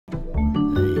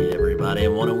I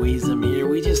didn't want to wheeze them here.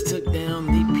 We just took down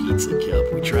the pizza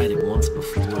cup. We tried it once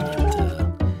before and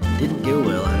it didn't go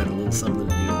well. I had a little something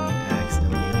to do with me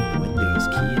accidentally hitting the Windows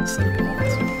key instead of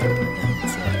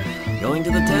Alt. Going to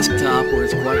the desktop where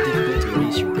it's quite difficult to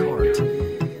race your cart.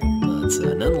 But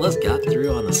nonetheless got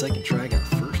through on the second try, got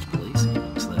first place, so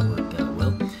that worked out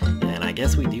well. And I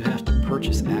guess we do have to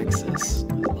purchase access. I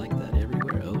like that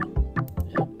everywhere. Oh,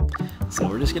 yeah. So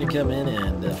we're just going to come in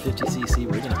and 50cc,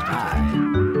 we're going to buy,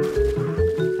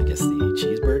 I guess, the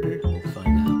cheeseburger. We'll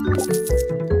find out.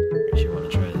 Actually, I want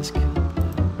to try this cup.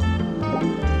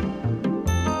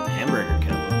 Hamburger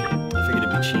cup, okay. I figured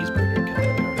it'd be cheeseburger cup.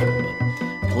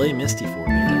 But play Misty for me.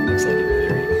 That looks like a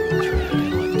very cool track. I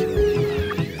like to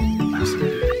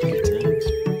good times.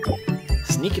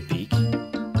 Sneak a peek.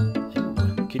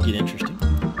 Ooh, could get interesting.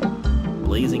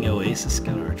 Blazing Oasis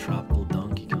got our tropical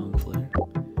Donkey Kong flair.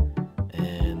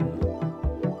 And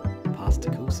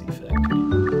Pastacosi Factory.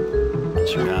 Not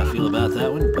sure how I feel about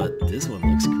that one, but this one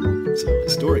looks cool. So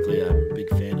historically, I'm a big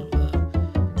fan of kind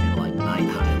of like night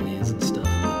highways and stuff.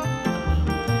 But, I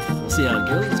don't know. We'll see how it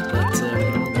goes, but we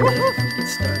can all go ahead and get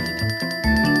started.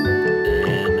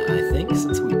 And I think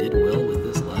since we did well with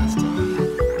this last time,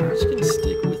 we're just gonna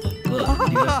stick with it. But we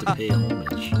do have to pay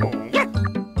homage.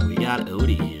 We got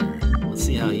Odie here. Let's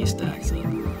see how he stacks up.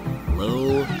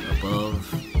 Low, above,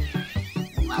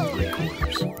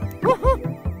 3/4.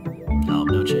 Oh,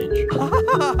 no change.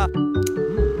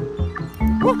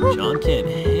 John can't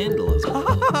handle as well.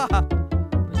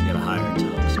 He's got a higher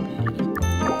top speed.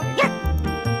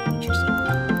 Interesting.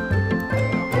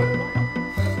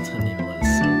 Doesn't even let us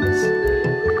see this.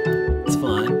 It's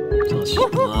fine. It's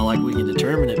not like we can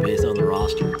determine it based on the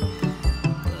roster. But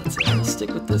we'll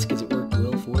stick with this because it worked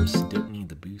well for us. Don't need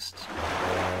the boost.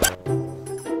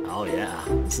 Oh yeah,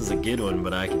 this is a good one,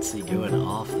 but I can see going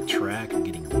off the track and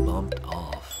getting bumped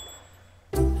off.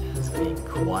 It's being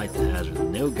quite the hazard.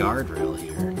 No guardrail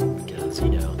here, because, you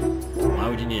know, why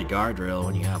would you need a guardrail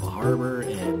when you have a harbor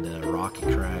and rocky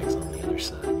crags on the other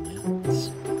side, you know? It's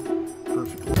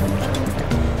perfect. Oh,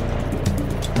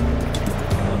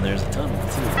 and there's a tunnel,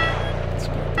 too. Let's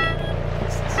go.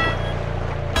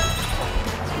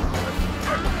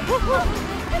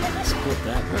 Let's put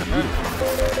that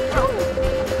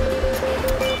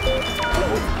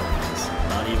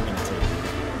not even gonna take it.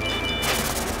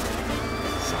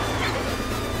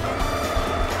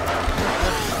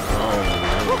 Oh,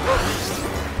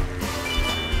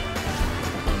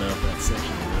 I don't know if that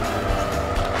section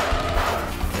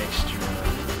extra.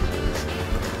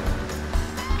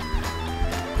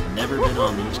 Never been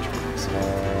on these tracks.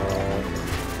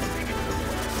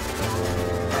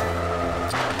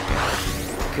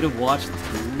 Could have watched the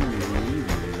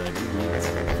movies. I do like it.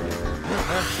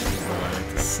 But at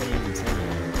the same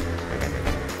time,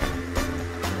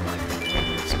 I like the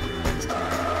experience.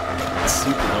 It's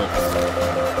super helpful.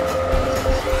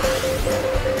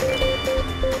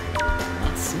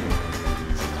 Not seeing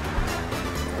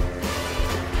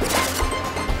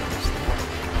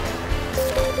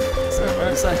so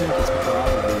this, I think, is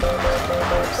probably the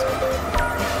most.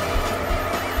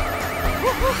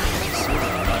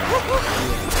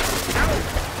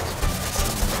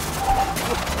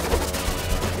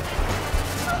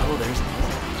 Oh, there's another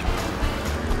one.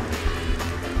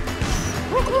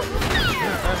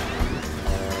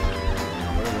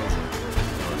 Where was it?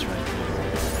 Oh, it's right there.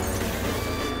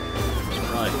 It's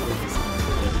probably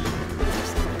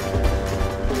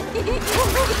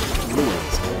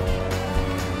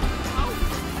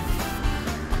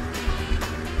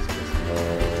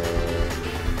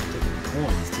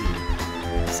coins too.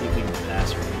 See if we can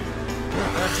pass her.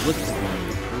 It's looking to be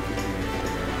perfectly.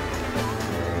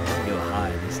 Go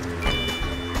high this time.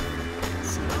 Let's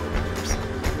see how it works.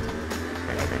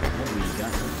 Oh, we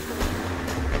got them.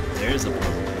 There's a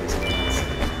puzzle piece.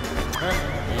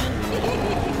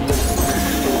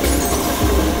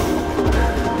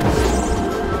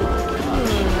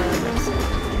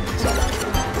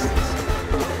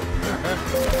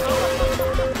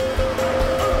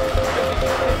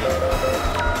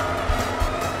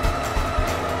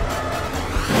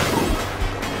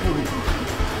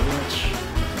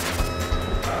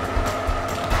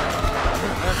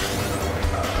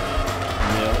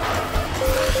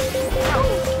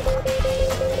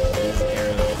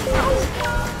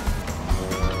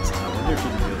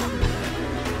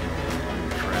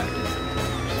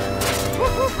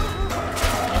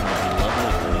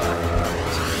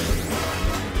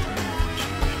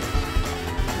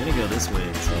 And we this way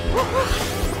until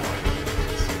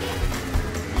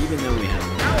even though we have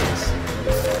this.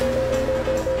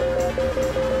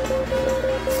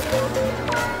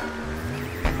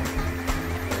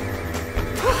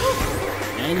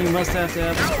 And you must have to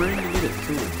have a spring to get it.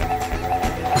 Cool. That's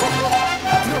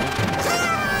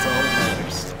all that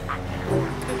matters.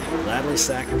 Gladly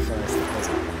sacrifice the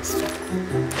puzzle piece.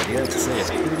 But you have to say it's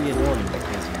pretty annoying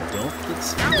because you don't get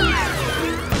springs.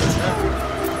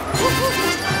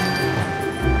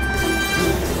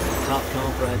 Top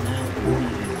comp right now would be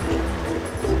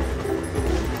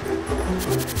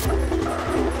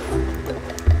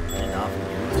and off we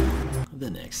go to the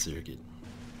next circuit.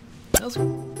 That was a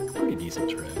pretty decent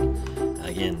track.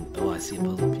 Again, oh, I see a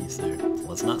puzzle piece there. So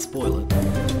let's not spoil it.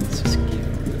 Let's just keep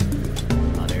it.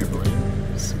 Hot air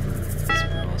balloon. Super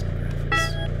awesome graphics.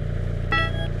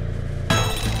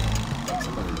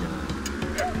 Somebody died.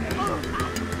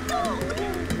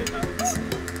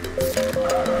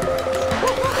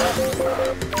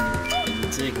 It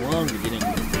didn't take long to get into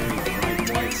the very bright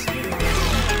white skin.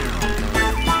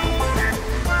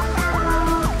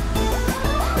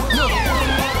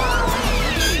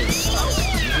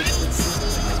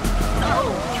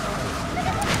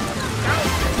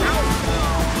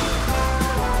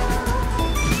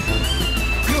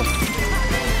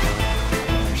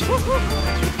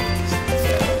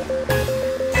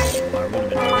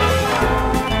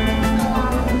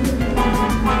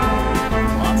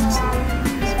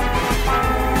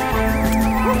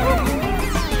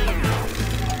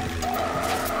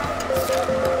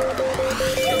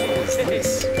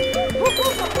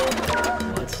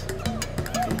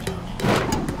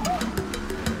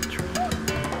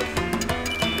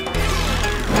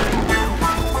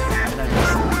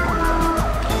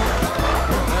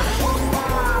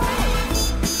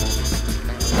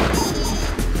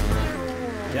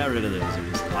 Got rid of those.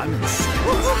 I'm in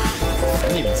seconds. I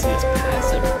didn't even see his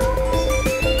passive.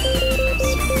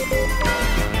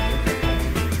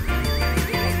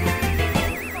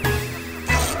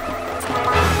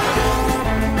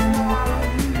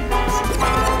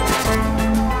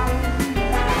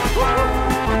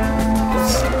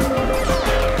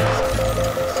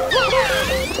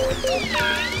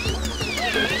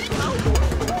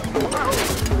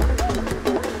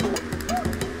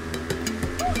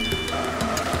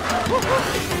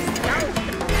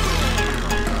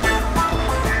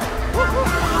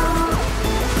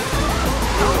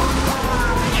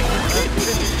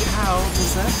 How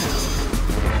does that happen?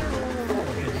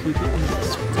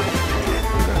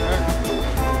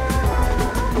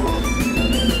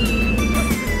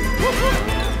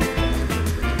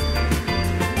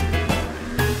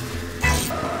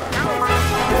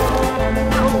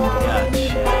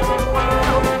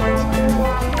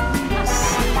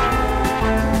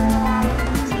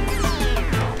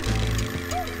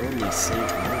 Totally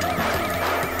safe.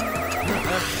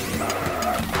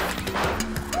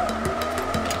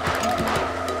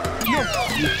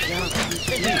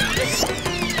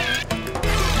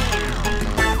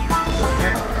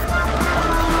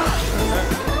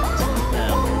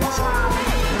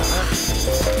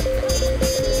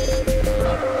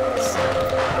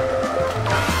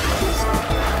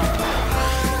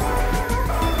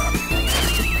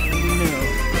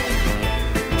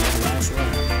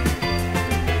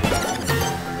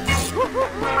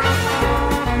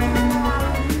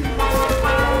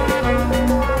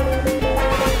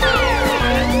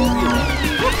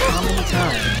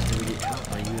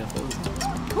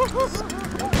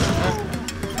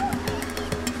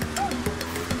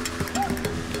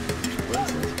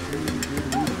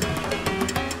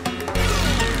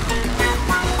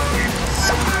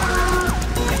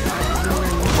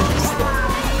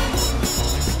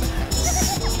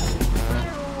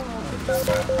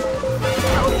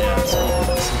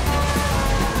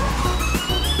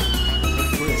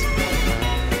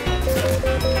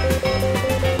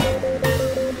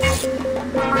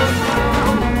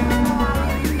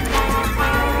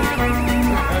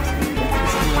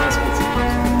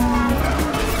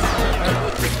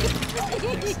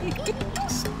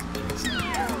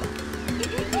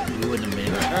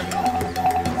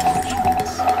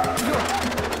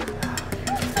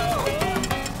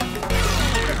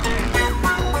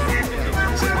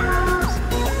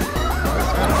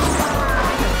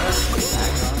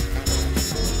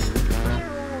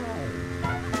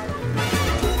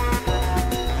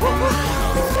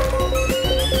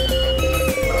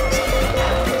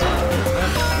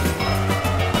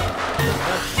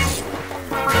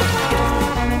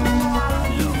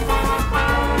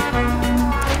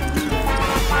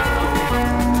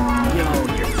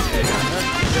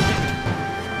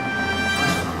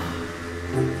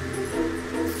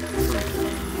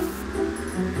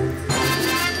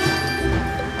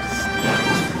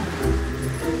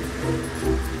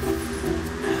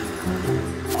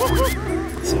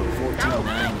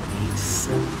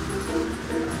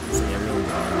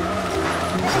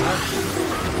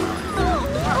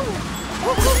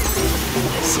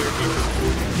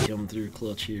 Super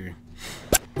clutch here.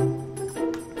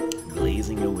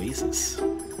 Blazing Oasis.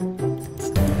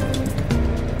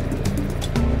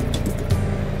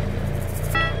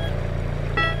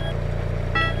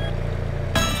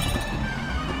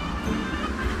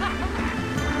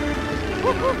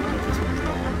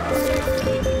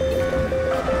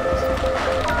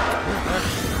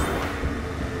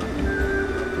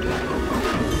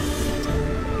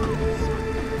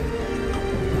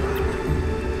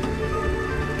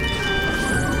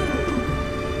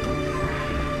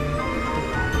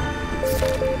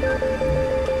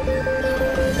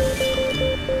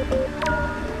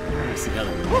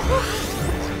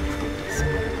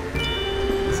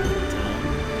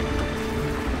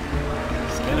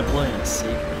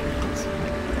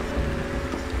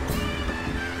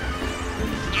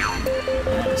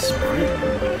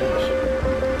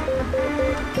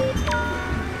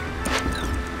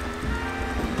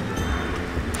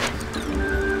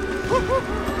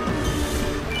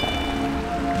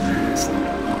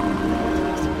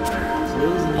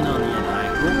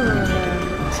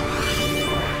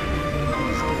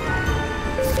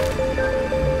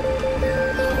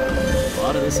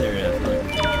 This area, I feel like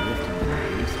we're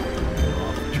drifting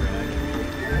off the track.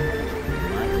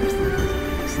 My air's the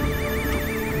biggest thing.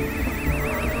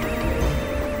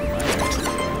 My air's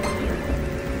the there.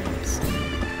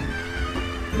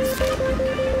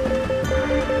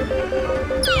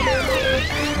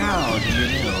 How do you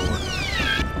know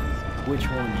which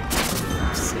one you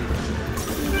can safely?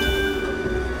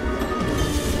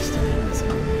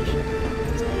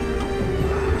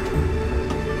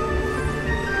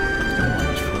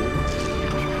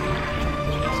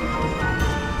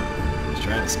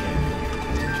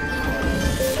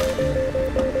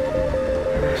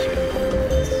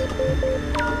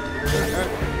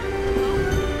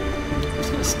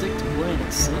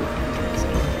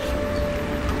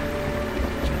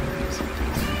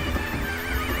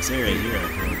 This area here, I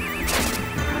think.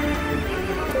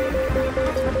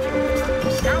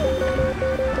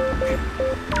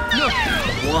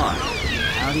 Why?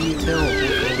 How do you tell what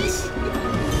is?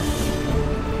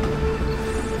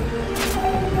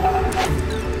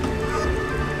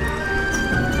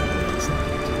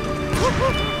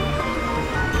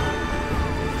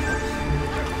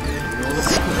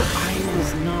 I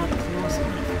was not close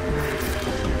enough.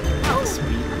 The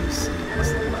speed was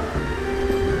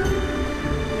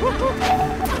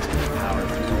power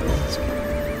through this.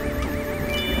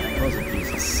 That puzzle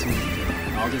piece is super good.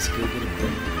 I'll just go get a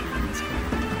break.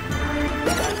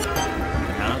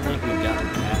 I don't think we've gotten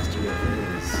past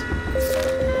UFOs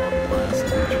on the last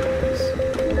two trips.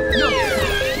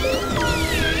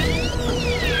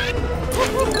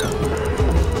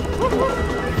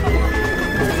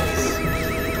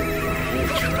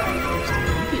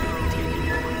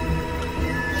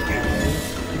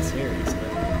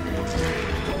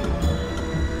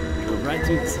 Right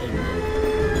through the same road.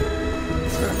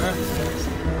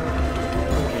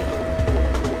 Okay.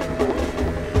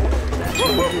 That's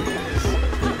what we do.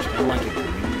 It's kind of like a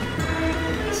green.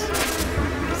 Yes.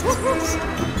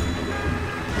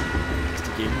 Just to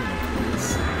give them a place.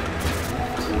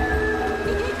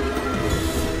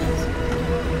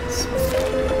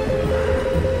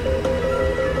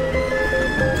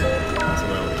 That's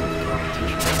what I would keep the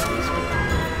competition.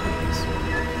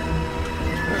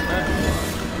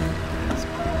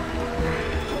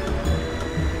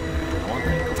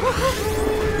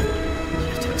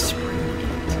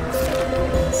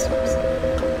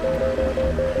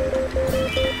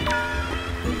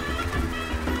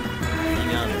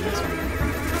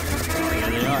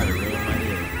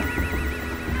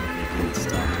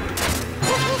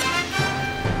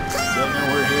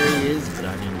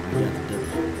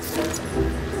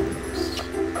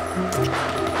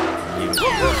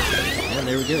 And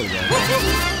there we go, guys.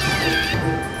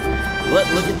 But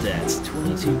look at that, it's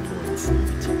 22 points.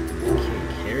 Okay,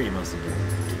 Harry must have been.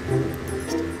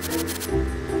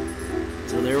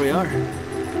 So there we are.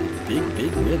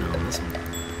 Big win on this one.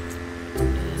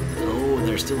 And, oh,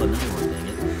 there's still another one, dang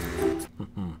it.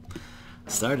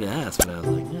 Started to ask, but I was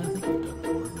like, yeah, I think we've done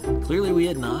 4. But clearly we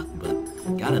had not, but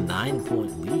got a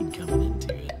 9-point lead coming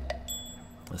into it.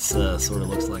 This sort of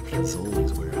looks like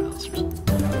Fazoli's warehouse or something.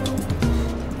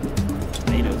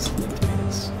 Tomatoes.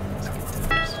 Tomatoes. Let's get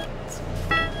those.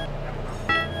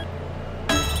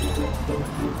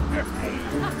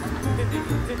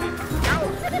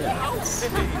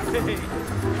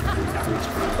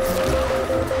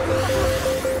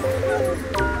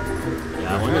 Yeah,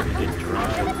 I wonder if you could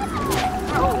drive.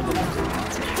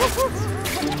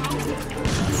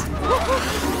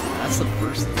 That's the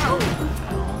first thing I've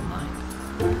had all night.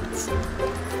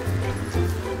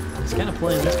 It's kind of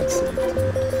playing this one safe. A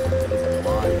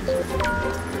lot easier.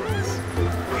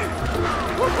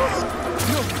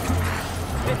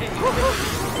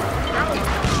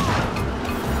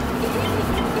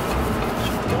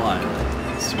 Why?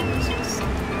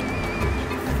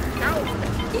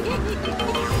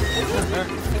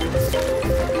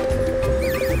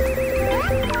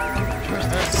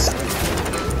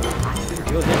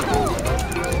 Go ahead.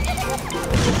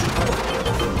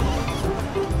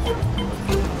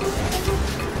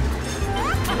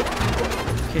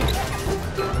 Okay.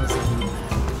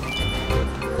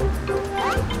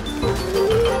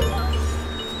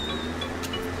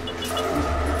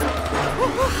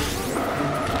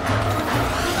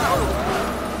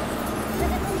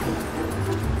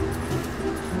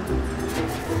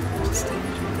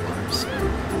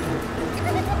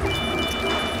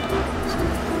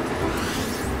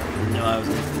 No, I was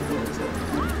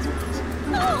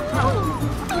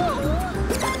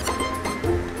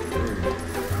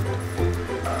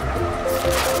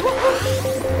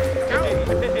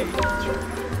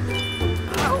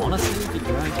I want to see if the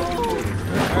drag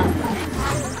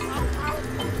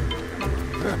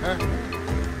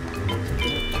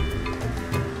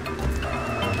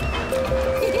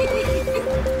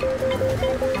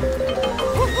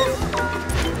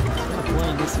I'm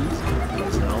playing this easy.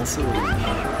 Is it also I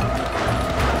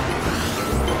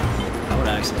would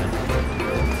actually have to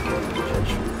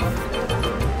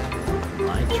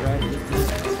might try to hit this.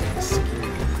 It's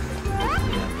scary.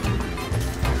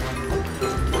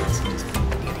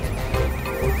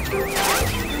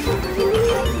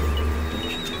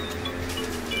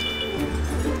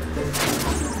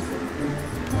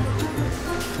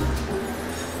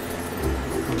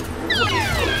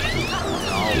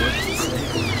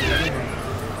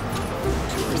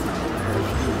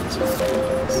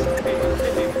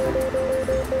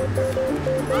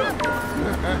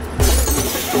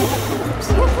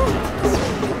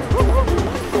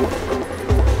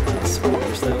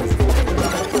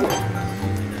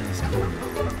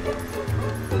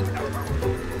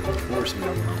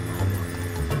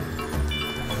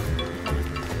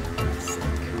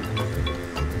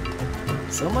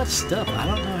 So much stuff. I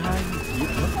don't know how you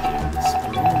keep up there.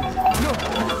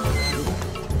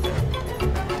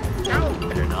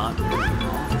 Better not.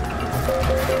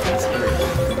 That's scary.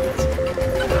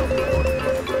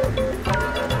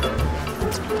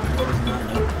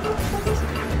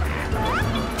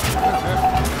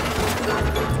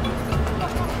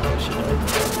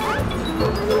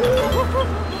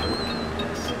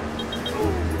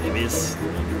 Maybe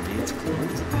it's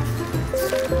closed.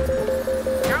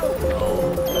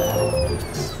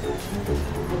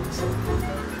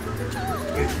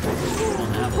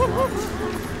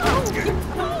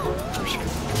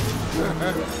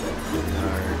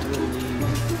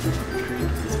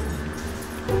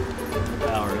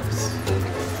 Power-ups.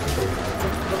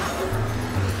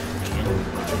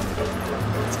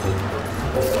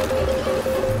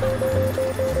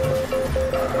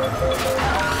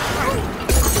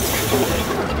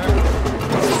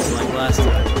 Like last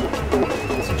time.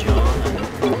 It's John.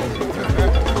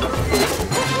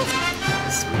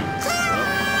 Sweet. Well,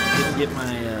 didn't get my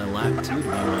lap 2 to be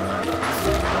my lap 1.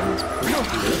 It's pretty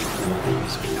good.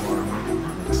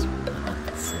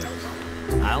 So,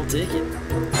 I'll take it. And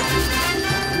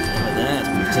with that,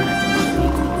 we've tacked on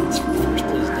 8 points for first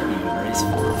place W in race 4.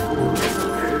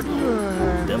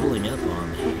 Doubling up on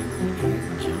Hamburger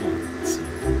and John. So,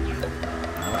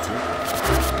 I'll take it.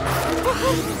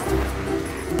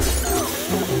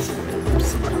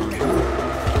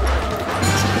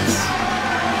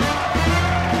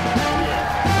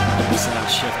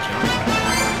 Chef John.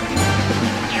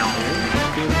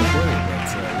 Good play, but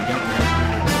we got that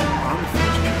on the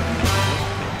first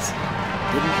try.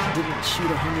 Didn't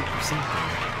shoot 100%.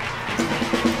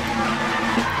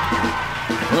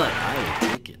 But I will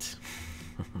take it.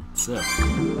 So,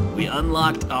 we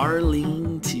unlocked our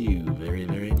lean 2. Very,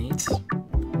 very neat.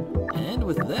 And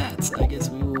with that, I guess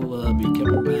we will be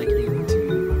coming back into...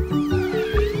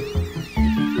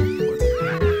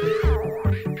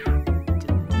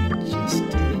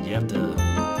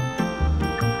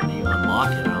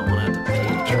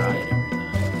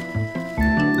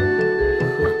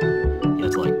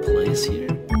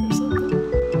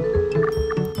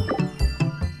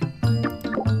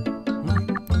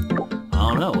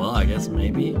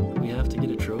 Maybe we have to get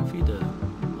a trophy to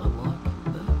unlock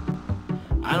that.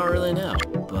 I don't really know,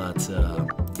 but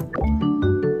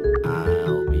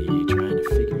I'll be trying to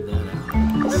figure that out.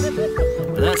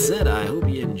 With that said, I hope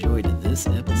you enjoyed this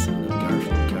episode